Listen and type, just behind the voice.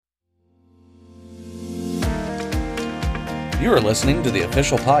You are listening to the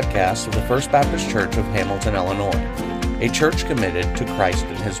official podcast of the First Baptist Church of Hamilton, Illinois, a church committed to Christ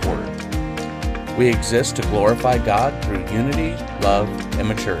and His Word. We exist to glorify God through unity, love, and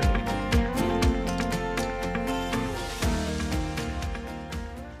maturity.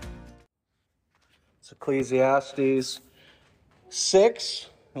 It's Ecclesiastes 6,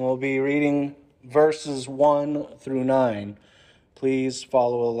 and we'll be reading verses 1 through 9. Please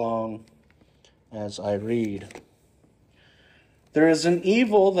follow along as I read. There is an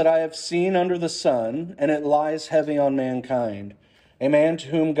evil that I have seen under the sun, and it lies heavy on mankind. A man to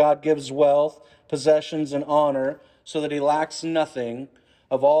whom God gives wealth, possessions, and honor, so that he lacks nothing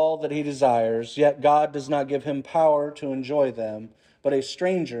of all that he desires, yet God does not give him power to enjoy them, but a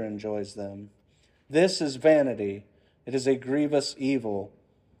stranger enjoys them. This is vanity. It is a grievous evil.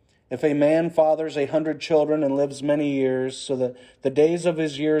 If a man fathers 100 children and lives many years, so that the days of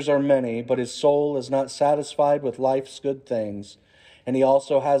his years are many, but his soul is not satisfied with life's good things, and he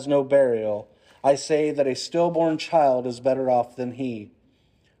also has no burial, I say that a stillborn child is better off than he.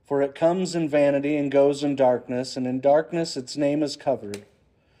 For it comes in vanity and goes in darkness, and in darkness its name is covered.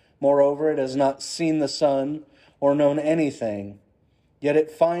 Moreover, it has not seen the sun or known anything, yet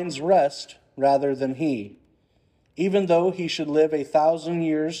it finds rest rather than he. Even though he should live 1,000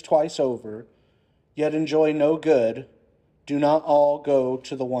 years twice over, yet enjoy no good, do not all go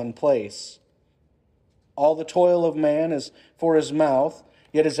to the one place. All the toil of man is for his mouth,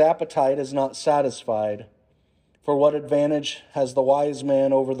 yet his appetite is not satisfied. For what advantage has the wise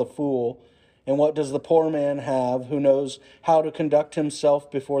man over the fool, and what does the poor man have who knows how to conduct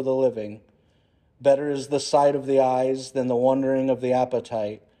himself before the living? Better is the sight of the eyes than the wandering of the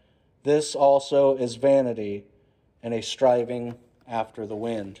appetite. This also is vanity, and a striving after the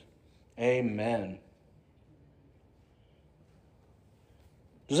wind. Amen.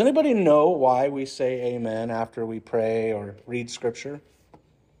 Does anybody know why we say amen after we pray or read Scripture?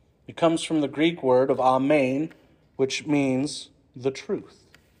 It comes from the Greek word of amen, which means the truth.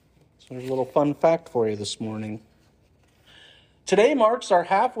 So there's a little fun fact for you this morning. Today marks our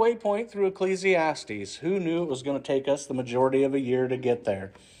halfway point through Ecclesiastes. Who knew it was going to take us the majority of a year to get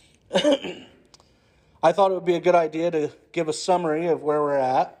there? I thought it would be a good idea to give a summary of where we're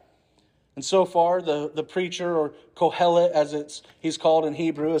at. And so far, the preacher, or Kohelet as he's called in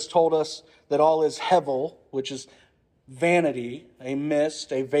Hebrew, has told us that all is hevel, which is vanity, a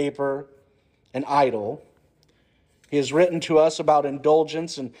mist, a vapor, an idol. He has written to us about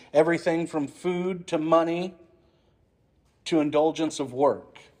indulgence and everything from food to money to indulgence of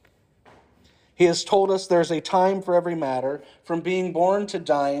work. He has told us there's a time for every matter, from being born to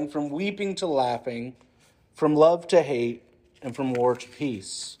dying, from weeping to laughing, from love to hate, and from war to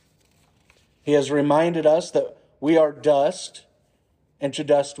peace. He has reminded us that we are dust, and to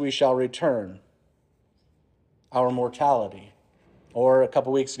dust we shall return. Our mortality. Or a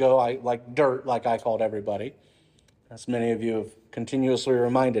couple weeks ago, like dirt, like I called everybody. As many of you have continuously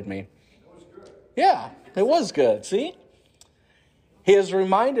reminded me. It was good. Yeah, it was good. See? He has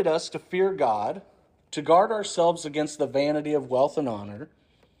reminded us to fear God, to guard ourselves against the vanity of wealth and honor,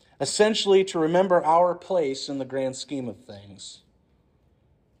 essentially to remember our place in the grand scheme of things.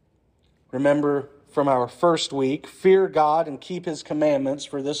 Remember from our first week, fear God and keep His commandments,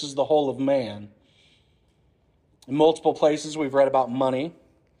 for this is the whole of man. In multiple places we've read about money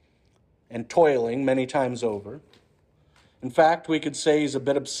and toiling many times over. In fact, we could say he's a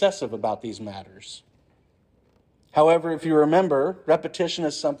bit obsessive about these matters. However, if you remember, repetition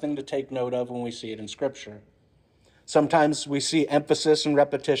is something to take note of when we see it in Scripture. Sometimes we see emphasis and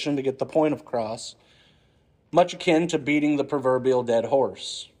repetition to get the point across, much akin to beating the proverbial dead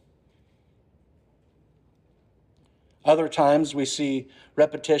horse. Other times we see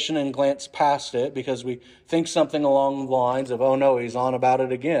repetition and glance past it because we think something along the lines of, oh no, he's on about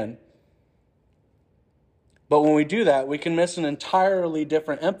it again. But when we do that, we can miss an entirely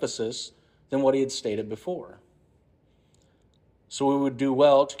different emphasis than what he had stated before. So we would do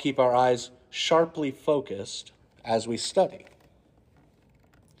well to keep our eyes sharply focused as we study.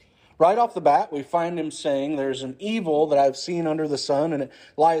 Right off the bat, we find him saying, there's an evil that I've seen under the sun, and it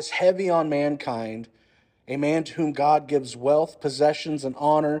lies heavy on mankind, a man to whom God gives wealth, possessions, and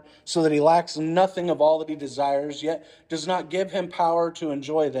honor, so that he lacks nothing of all that he desires, yet does not give him power to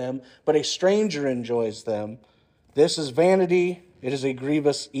enjoy them, but a stranger enjoys them. This is vanity, it is a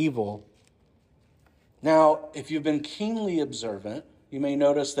grievous evil. Now, if you've been keenly observant, you may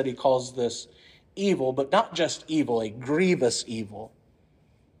notice that he calls this evil, but not just evil, a grievous evil.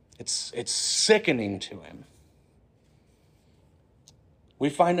 It's sickening to him. We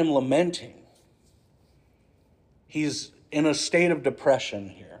find him lamenting. He's in a state of depression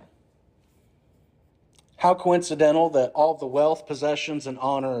here. How coincidental that all the wealth, possessions, and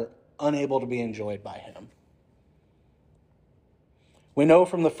honor are unable to be enjoyed by him. We know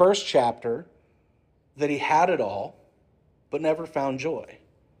from the first chapter that he had it all, but never found joy.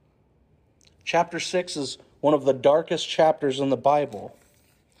 Chapter 6 is one of the darkest chapters in the Bible.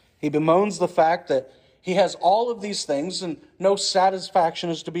 He bemoans the fact that he has all of these things and no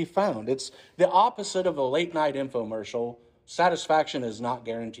satisfaction is to be found. It's the opposite of a late night infomercial. Satisfaction is not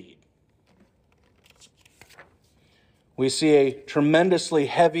guaranteed. We see a tremendously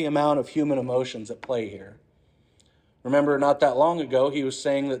heavy amount of human emotions at play here. Remember, not that long ago, he was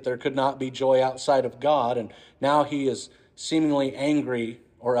saying that there could not be joy outside of God, and now he is seemingly angry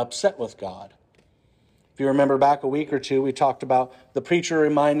or upset with God. If you remember back a week or two, we talked about the preacher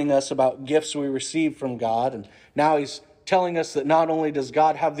reminding us about gifts we receive from God, and now he's telling us that not only does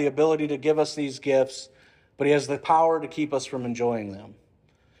God have the ability to give us these gifts, but he has the power to keep us from enjoying them.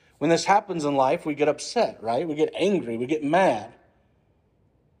 When this happens in life, we get upset, right? We get angry, we get mad.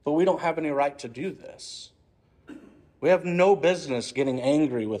 But we don't have any right to do this. We have no business getting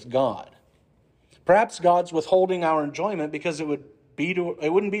angry with God. Perhaps God's withholding our enjoyment because it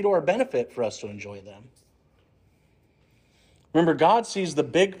wouldn't be to our benefit for us to enjoy them. Remember, God sees the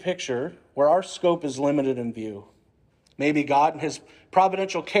big picture where our scope is limited in view. Maybe God, in his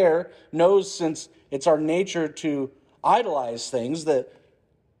providential care, knows since it's our nature to idolize things that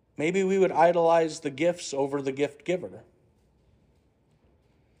maybe we would idolize the gifts over the gift giver.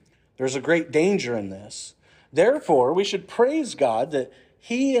 There's a great danger in this. Therefore, we should praise God that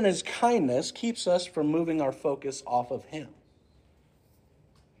he in his kindness keeps us from moving our focus off of him.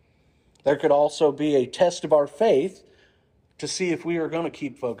 There could also be a test of our faith to see if we are going to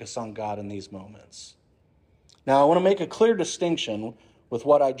keep focus on God in these moments. Now, I want to make a clear distinction with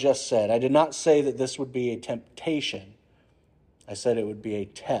what I just said. I did not say that this would be a temptation. I said it would be a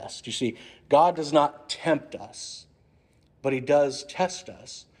test. You see, God does not tempt us, but he does test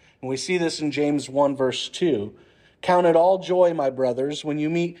us. And we see this in James 1, verse 2. Count it all joy, my brothers, when you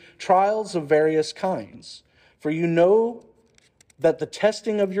meet trials of various kinds. For you know that the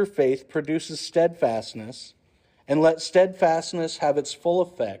testing of your faith produces steadfastness, and let steadfastness have its full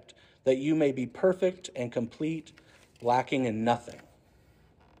effect, that you may be perfect and complete, lacking in nothing.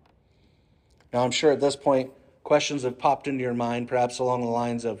 Now, I'm sure at this point, questions have popped into your mind, perhaps along the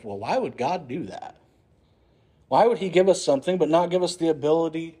lines of, well, why would God do that? Why would he give us something but not give us the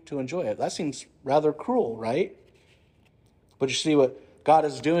ability to enjoy it? That seems rather cruel, right? But you see, what God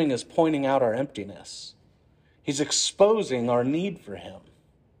is doing is pointing out our emptiness. He's exposing our need for him.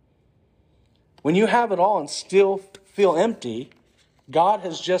 When you have it all and still feel empty, God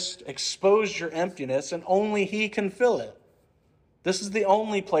has just exposed your emptiness and only he can fill it. This is the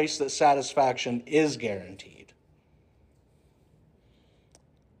only place that satisfaction is guaranteed.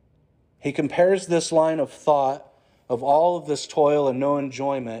 He compares this line of thought of all of this toil and no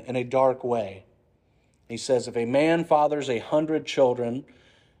enjoyment in a dark way. He says, if a man fathers 100 children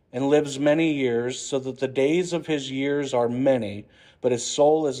and lives many years, so that the days of his years are many, but his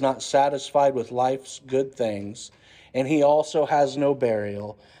soul is not satisfied with life's good things, and he also has no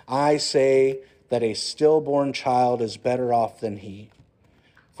burial, I say that a stillborn child is better off than he.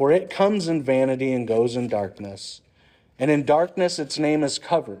 For it comes in vanity and goes in darkness, and in darkness its name is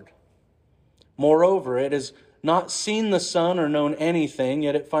covered. Moreover, it has not seen the sun or known anything,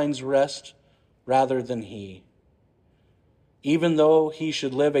 yet it finds rest rather than he. Even though he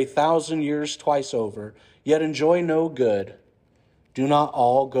should live 1,000 years twice over, yet enjoy no good, do not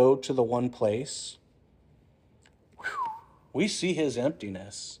all go to the one place? Whew. We see his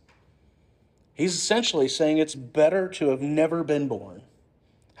emptiness. He's essentially saying it's better to have never been born.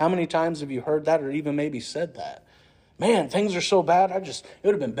 How many times have you heard that or even maybe said that? Man, things are so bad, it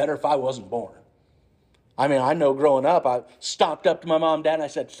would have been better if I wasn't born. I mean, I know growing up, I stomped up to my mom and dad and I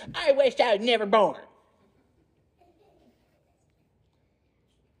said, I wish I was never born.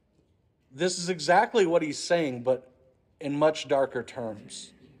 This is exactly what he's saying, but in much darker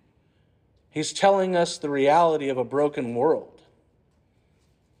terms. He's telling us the reality of a broken world.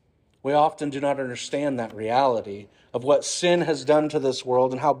 We often do not understand that reality of what sin has done to this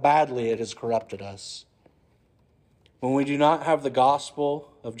world and how badly it has corrupted us. When we do not have the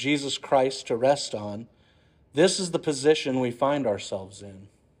gospel of Jesus Christ to rest on, this is the position we find ourselves in.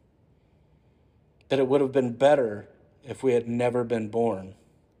 That it would have been better if we had never been born.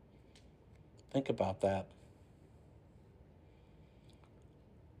 Think about that.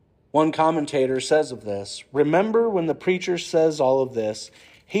 One commentator says of this, remember when the preacher says all of this,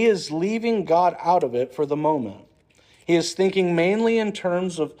 he is leaving God out of it for the moment. He is thinking mainly in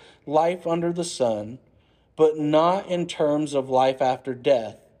terms of life under the sun, but not in terms of life after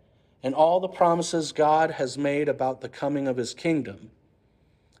death, and all the promises God has made about the coming of his kingdom.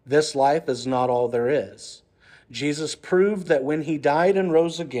 This life is not all there is. Jesus proved that when he died and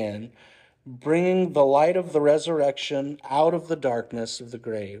rose again, bringing the light of the resurrection out of the darkness of the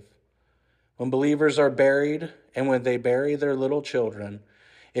grave. When believers are buried and when they bury their little children,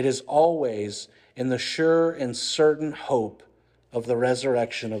 it is always in the sure and certain hope of the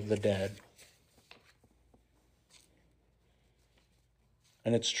resurrection of the dead.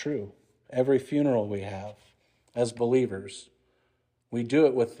 And it's true. Every funeral we have as believers, we do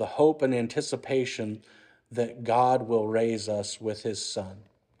it with the hope and anticipation that God will raise us with his Son.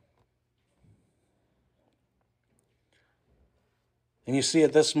 And you see,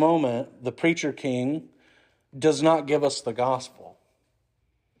 at this moment, the preacher king does not give us the gospel.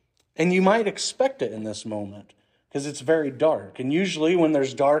 And you might expect it in this moment because it's very dark. And usually when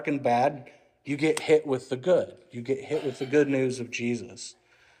there's dark and bad, you get hit with the good. You get hit with the good news of Jesus.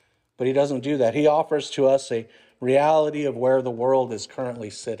 But he doesn't do that. He offers to us a reality of where the world is currently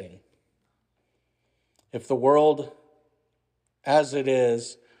sitting. If the world as it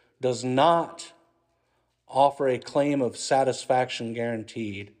is does not offer a claim of satisfaction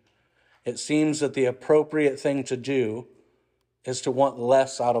guaranteed, it seems that the appropriate thing to do is to want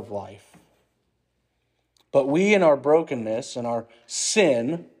less out of life. But we in our brokenness and our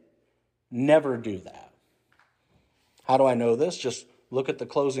sin never do that. How do I know this? Just look at the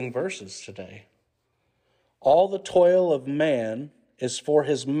closing verses today. All the toil of man is for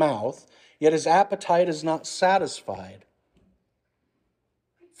his mouth, yet his appetite is not satisfied.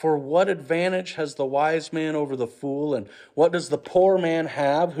 For what advantage has the wise man over the fool, and what does the poor man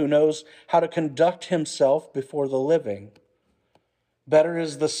have who knows how to conduct himself before the living? Better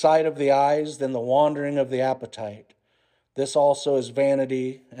is the sight of the eyes than the wandering of the appetite. This also is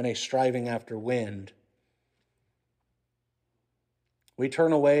vanity and a striving after wind. We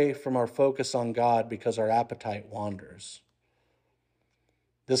turn away from our focus on God because our appetite wanders.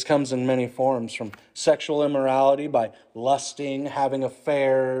 This comes in many forms, from sexual immorality by lusting, having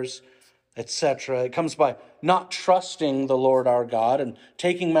affairs, etc. It comes by not trusting the Lord our God and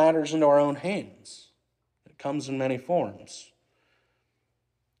taking matters into our own hands. It comes in many forms.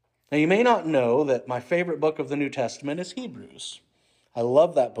 Now, you may not know that my favorite book of the New Testament is Hebrews. I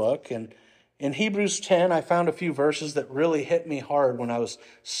love that book, and in Hebrews 10, I found a few verses that really hit me hard when I was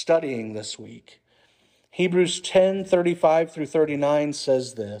studying this week. Hebrews 10:35 through 39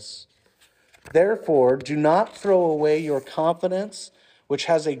 says this: Therefore, do not throw away your confidence, which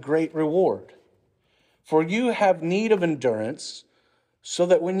has a great reward. For you have need of endurance, so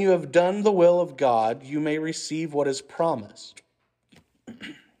that when you have done the will of God, you may receive what is promised.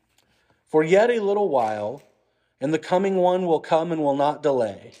 For yet a little while, and the coming one will come and will not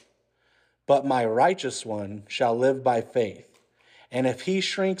delay. But my righteous one shall live by faith. And if he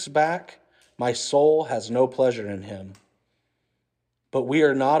shrinks back, my soul has no pleasure in him. But we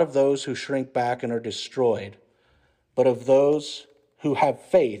are not of those who shrink back and are destroyed, but of those who have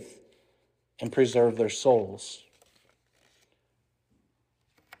faith and preserve their souls.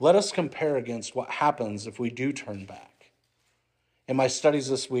 Let us compare against what happens if we do turn back. In my studies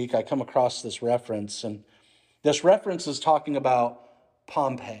this week, I come across this reference, and this reference is talking about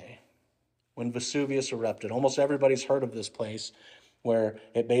Pompeii, when Vesuvius erupted. Almost everybody's heard of this place, where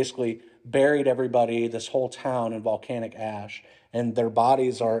it basically buried everybody, this whole town, in volcanic ash, and their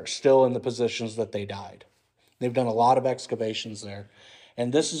bodies are still in the positions that they died. They've done a lot of excavations there.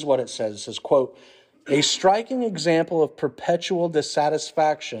 And this is what it says. It says, quote, a striking example of perpetual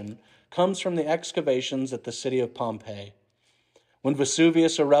dissatisfaction comes from the excavations at the city of Pompeii. When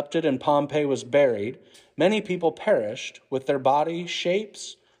Vesuvius erupted and Pompeii was buried, many people perished with their body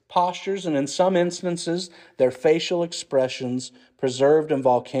shapes, postures, and in some instances, their facial expressions preserved in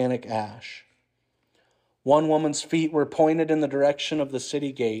volcanic ash. One woman's feet were pointed in the direction of the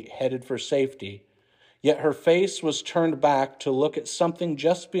city gate, headed for safety, yet her face was turned back to look at something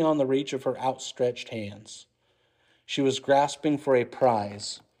just beyond the reach of her outstretched hands. She was grasping for a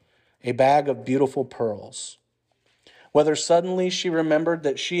prize, a bag of beautiful pearls. Whether suddenly she remembered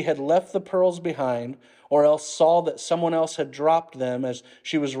that she had left the pearls behind, or else saw that someone else had dropped them as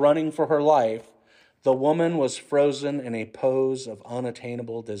she was running for her life, the woman was frozen in a pose of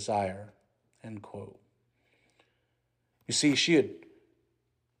unattainable desire. End quote. You see, she had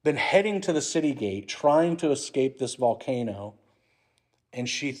been heading to the city gate, trying to escape this volcano, and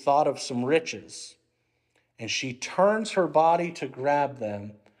she thought of some riches, and she turns her body to grab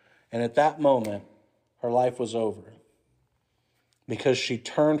them, and at that moment, her life was over, because she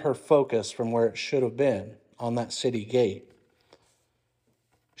turned her focus from where it should have been, on that city gate.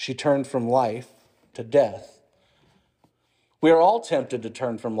 She turned from life to death. We are all tempted to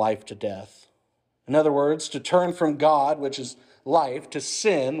turn from life to death. In other words, to turn from God, which is life, to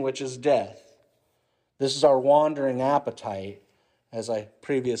sin, which is death. This is our wandering appetite, as I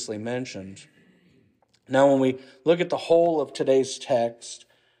previously mentioned. Now, when we look at the whole of today's text,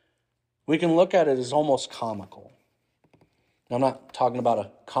 we can look at it as almost comical. Now, I'm not talking about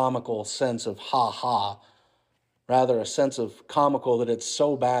a comical sense of ha-ha, rather a sense of comical that it's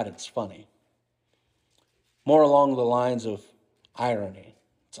so bad it's funny. More along the lines of irony.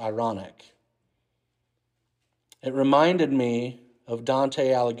 It's ironic. It reminded me of Dante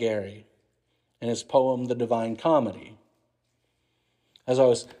Alighieri in his poem, The Divine Comedy. As I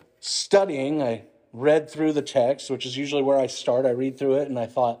was studying, I read through the text, which is usually where I start. I read through it, and I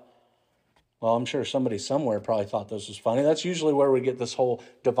thought, well, I'm sure somebody somewhere probably thought this was funny. That's usually where we get this whole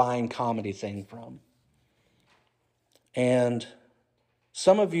divine comedy thing from. And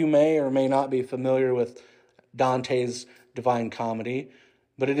some of you may or may not be familiar with Dante's Divine Comedy,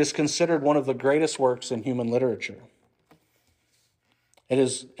 but it is considered one of the greatest works in human literature. It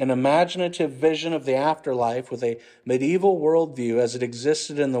is an imaginative vision of the afterlife with a medieval worldview as it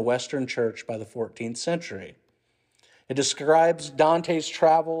existed in the Western Church by the 14th century. It describes Dante's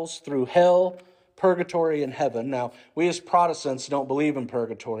travels through hell, purgatory, and heaven. Now, we as Protestants don't believe in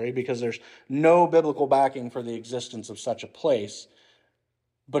purgatory because there's no biblical backing for the existence of such a place.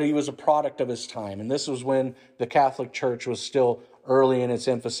 But he was a product of his time. And this was when the Catholic Church was still early in its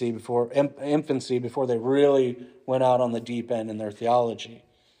infancy before they really went out on the deep end in their theology.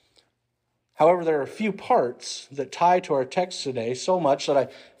 However, there are a few parts that tie to our text today so much that I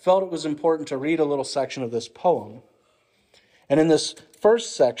felt it was important to read a little section of this poem. And in this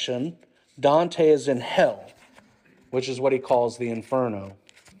first section, Dante is in hell, which is what he calls the Inferno.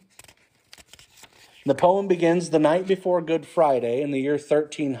 The poem begins the night before Good Friday in the year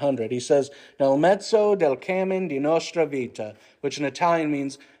 1300. He says, Nel mezzo del cammin di nostra vita, which in Italian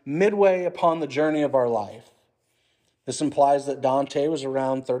means midway upon the journey of our life. This implies that Dante was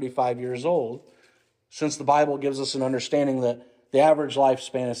around 35 years old, since the Bible gives us an understanding that the average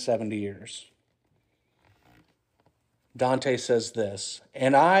lifespan is 70 years. Dante says this,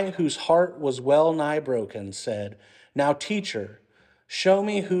 And I, whose heart was well nigh broken, said, Now, teacher, show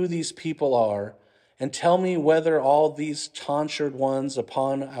me who these people are, and tell me whether all these tonsured ones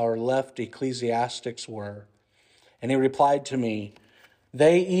upon our left Ecclesiastes were. And he replied to me,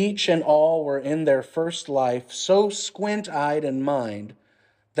 They each and all were in their first life so squint-eyed in mind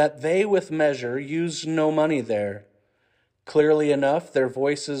that they with measure used no money there. Clearly enough their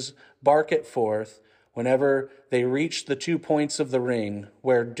voices bark it forth whenever they reach the 2 points of the ring,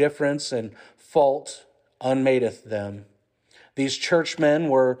 where difference and fault unmadeth them. These churchmen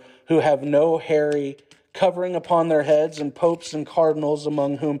who have no hairy covering upon their heads, and popes and cardinals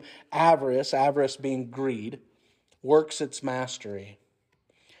among whom avarice being greed, works its mastery.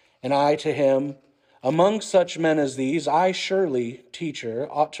 And I to him, among such men as these, I surely, teacher,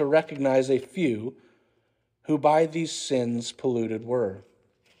 ought to recognize a few who by these sins polluted were.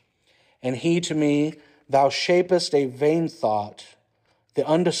 And he to me, Thou shapest a vain thought, the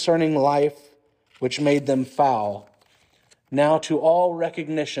undiscerning life which made them foul, now to all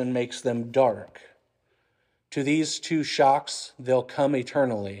recognition makes them dark. To these two shocks they'll come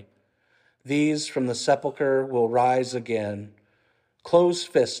eternally. These from the sepulchre will rise again,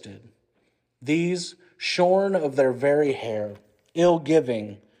 close-fisted. These shorn of their very hair,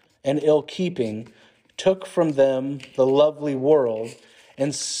 ill-giving and ill-keeping, took from them the lovely world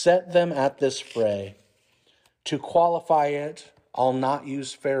and set them at this fray. To qualify it, I'll not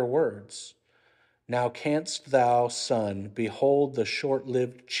use fair words. Now canst thou, son, behold the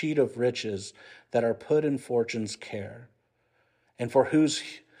short-lived cheat of riches that are put in fortune's care, and for whose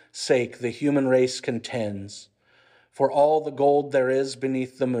sake the human race contends. For all the gold there is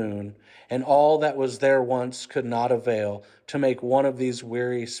beneath the moon, and all that was there once could not avail to make one of these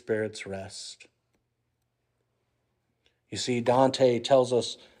weary spirits rest. You see, Dante tells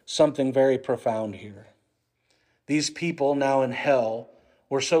us something very profound here. These people now in hell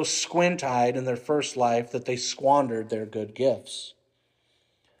were so squint-eyed in their first life that they squandered their good gifts.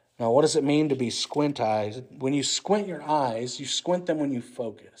 Now, what does it mean to be squint-eyed? When you squint your eyes, you squint them when you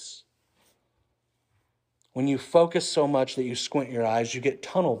focus. When you focus so much that you squint your eyes, you get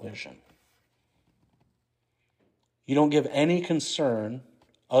tunnel vision. You don't give any concern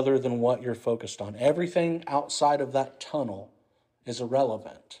other than what you're focused on. Everything outside of that tunnel is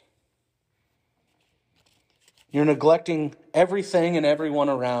irrelevant. You're neglecting everything and everyone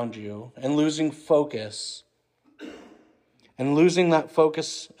around you and losing focus. And losing that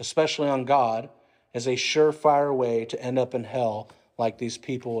focus, especially on God, is a surefire way to end up in hell like these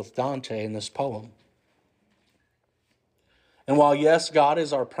people with Dante in this poem. And while, yes, God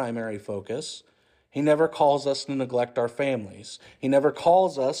is our primary focus, He never calls us to neglect our families. He never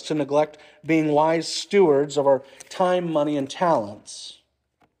calls us to neglect being wise stewards of our time, money, and talents.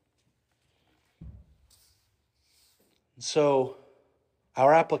 So,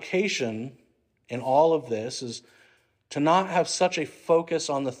 our application in all of this is to not have such a focus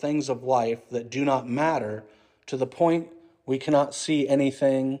on the things of life that do not matter to the point we cannot see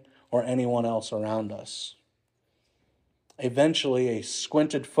anything or anyone else around us. Eventually, a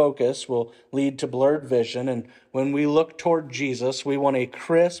squinted focus will lead to blurred vision, and when we look toward Jesus, we want a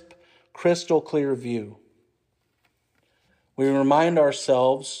crisp, crystal clear view. We remind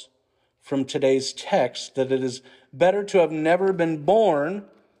ourselves from today's text that it is better to have never been born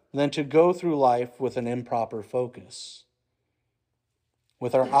than to go through life with an improper focus,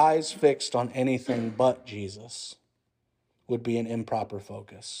 with our eyes fixed on anything but Jesus, would be an improper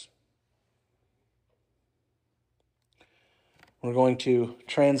focus. We're going to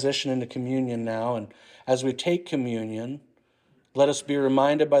transition into communion now, and as we take communion, let us be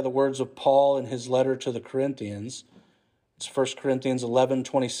reminded by the words of Paul in his letter to the Corinthians. It's 1 Corinthians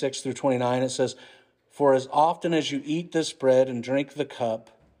 11:26 through 29. It says, "For as often as you eat this bread and drink the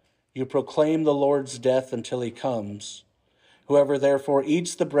cup, you proclaim the Lord's death until He comes. Whoever therefore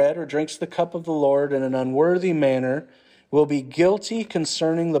eats the bread or drinks the cup of the Lord in an unworthy manner will be guilty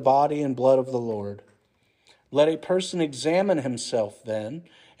concerning the body and blood of the Lord. Let a person examine himself then,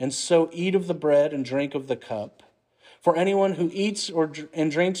 and so eat of the bread and drink of the cup. For anyone who eats and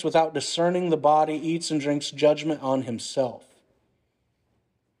drinks without discerning the body eats and drinks judgment on himself."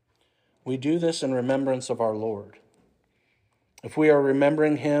 We do this in remembrance of our Lord. If we are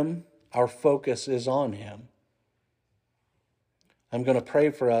remembering Him, our focus is on Him. I'm going to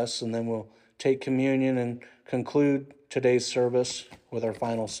pray for us, and then we'll take communion and conclude today's service with our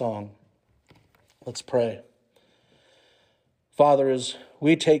final song. Let's pray. Father, as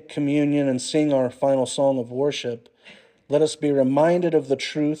we take communion and sing our final song of worship, let us be reminded of the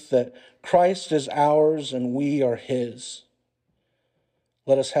truth that Christ is ours and we are His.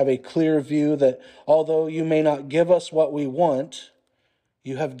 Let us have a clear view that although you may not give us what we want,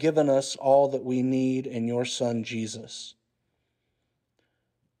 you have given us all that we need in your Son, Jesus.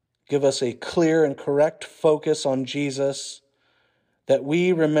 Give us a clear and correct focus on Jesus, that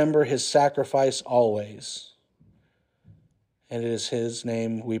we remember His sacrifice always. And it is His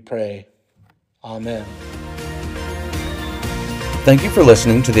name we pray. Amen. Thank you for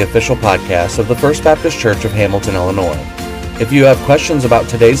listening to the official podcast of the First Baptist Church of Hamilton, Illinois. If you have questions about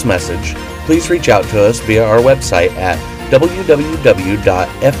today's message, please reach out to us via our website at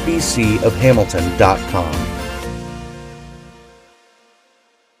www.fbcofhamilton.com.